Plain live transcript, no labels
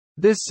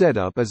This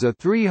setup is a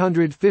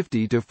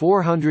 350 to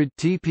 400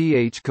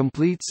 TPH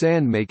complete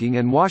sandmaking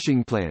and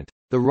washing plant.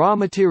 The raw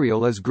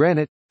material is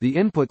granite. The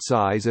input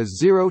size is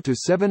 0 to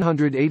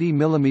 780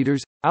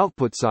 mm,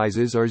 output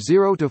sizes are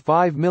 0 to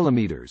 5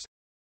 mm.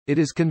 It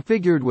is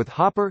configured with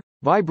hopper,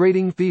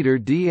 vibrating feeder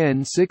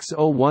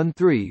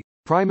DN6013,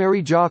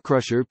 primary jaw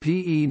crusher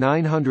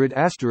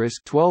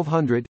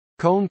PE900*1200,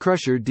 cone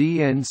crusher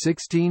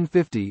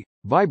DN1650,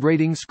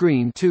 vibrating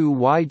screen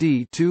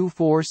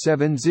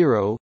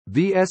 2YD2470,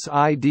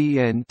 VSI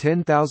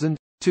DN10000,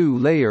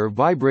 2-layer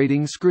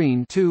vibrating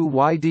screen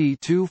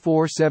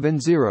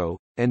 2YD2470,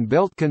 and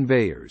belt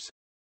conveyors.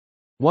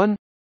 1.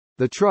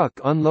 The truck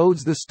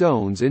unloads the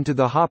stones into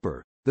the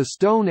hopper. The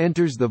stone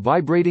enters the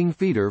vibrating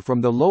feeder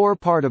from the lower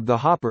part of the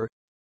hopper.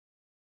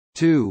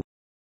 2.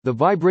 The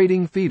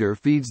vibrating feeder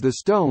feeds the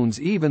stones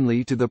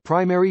evenly to the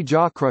primary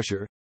jaw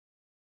crusher.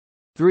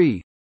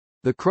 3.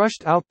 The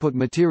crushed output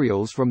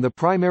materials from the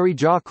primary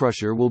jaw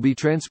crusher will be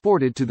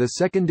transported to the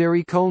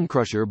secondary cone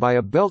crusher by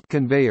a belt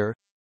conveyor.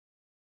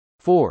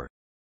 4.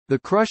 The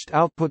crushed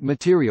output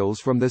materials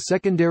from the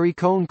secondary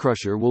cone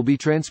crusher will be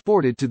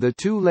transported to the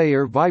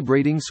 2-layer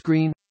vibrating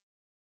screen.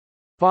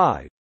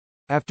 5.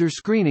 After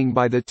screening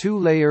by the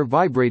 2-layer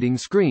vibrating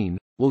screen,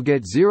 we'll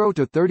get 0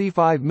 to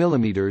 35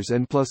 mm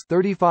and plus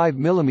 35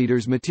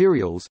 mm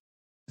materials.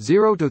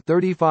 0 to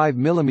 35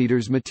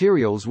 mm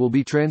materials will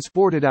be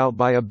transported out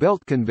by a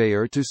belt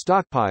conveyor to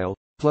stockpile,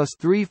 plus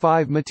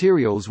 35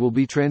 materials will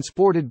be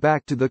transported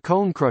back to the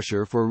cone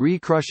crusher for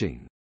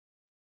re-crushing.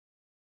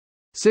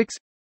 6.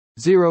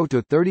 0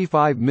 to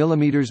 35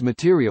 mm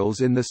materials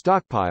in the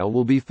stockpile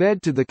will be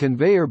fed to the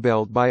conveyor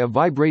belt by a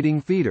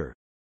vibrating feeder.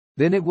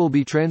 Then it will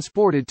be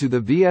transported to the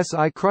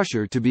VSI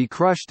crusher to be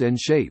crushed and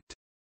shaped.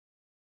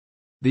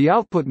 The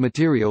output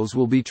materials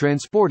will be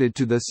transported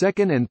to the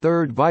second and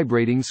third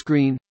vibrating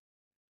screen.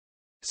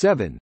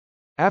 7.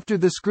 After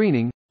the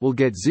screening, we'll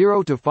get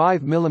 0 to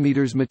 5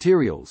 mm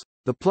materials.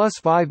 The plus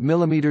 5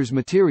 mm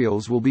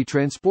materials will be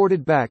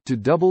transported back to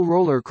double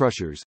roller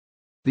crushers.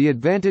 The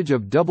advantage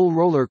of double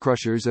roller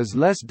crushers is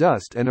less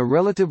dust and a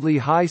relatively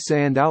high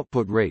sand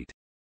output rate.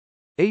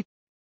 8.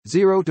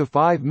 0 to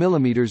 5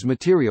 mm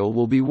material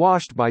will be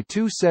washed by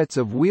 2 sets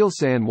of wheel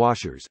sand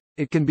washers.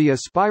 It can be a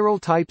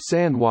spiral-type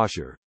sand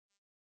washer.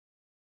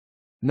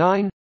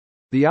 9.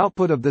 The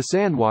output of the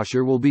sand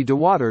washer will be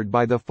dewatered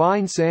by the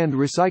fine sand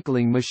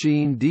recycling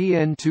machine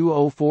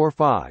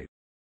DN2045.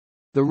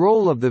 The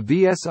role of the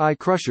VSI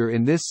crusher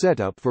in this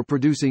setup for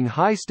producing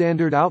high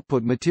standard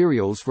output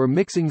materials for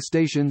mixing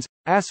stations,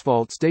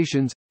 asphalt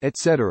stations,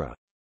 etc.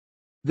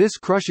 This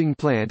crushing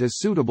plant is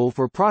suitable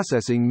for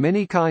processing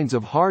many kinds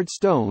of hard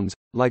stones,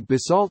 like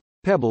basalt,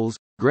 pebbles,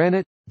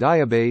 granite,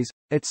 diabase,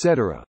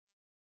 etc.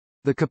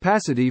 The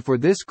capacity for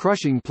this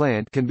crushing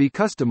plant can be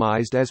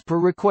customized as per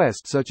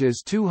request, such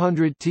as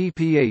 200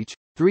 TPH,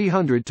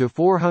 300 to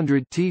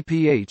 400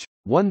 TPH,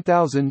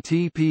 1000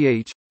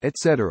 TPH,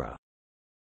 etc.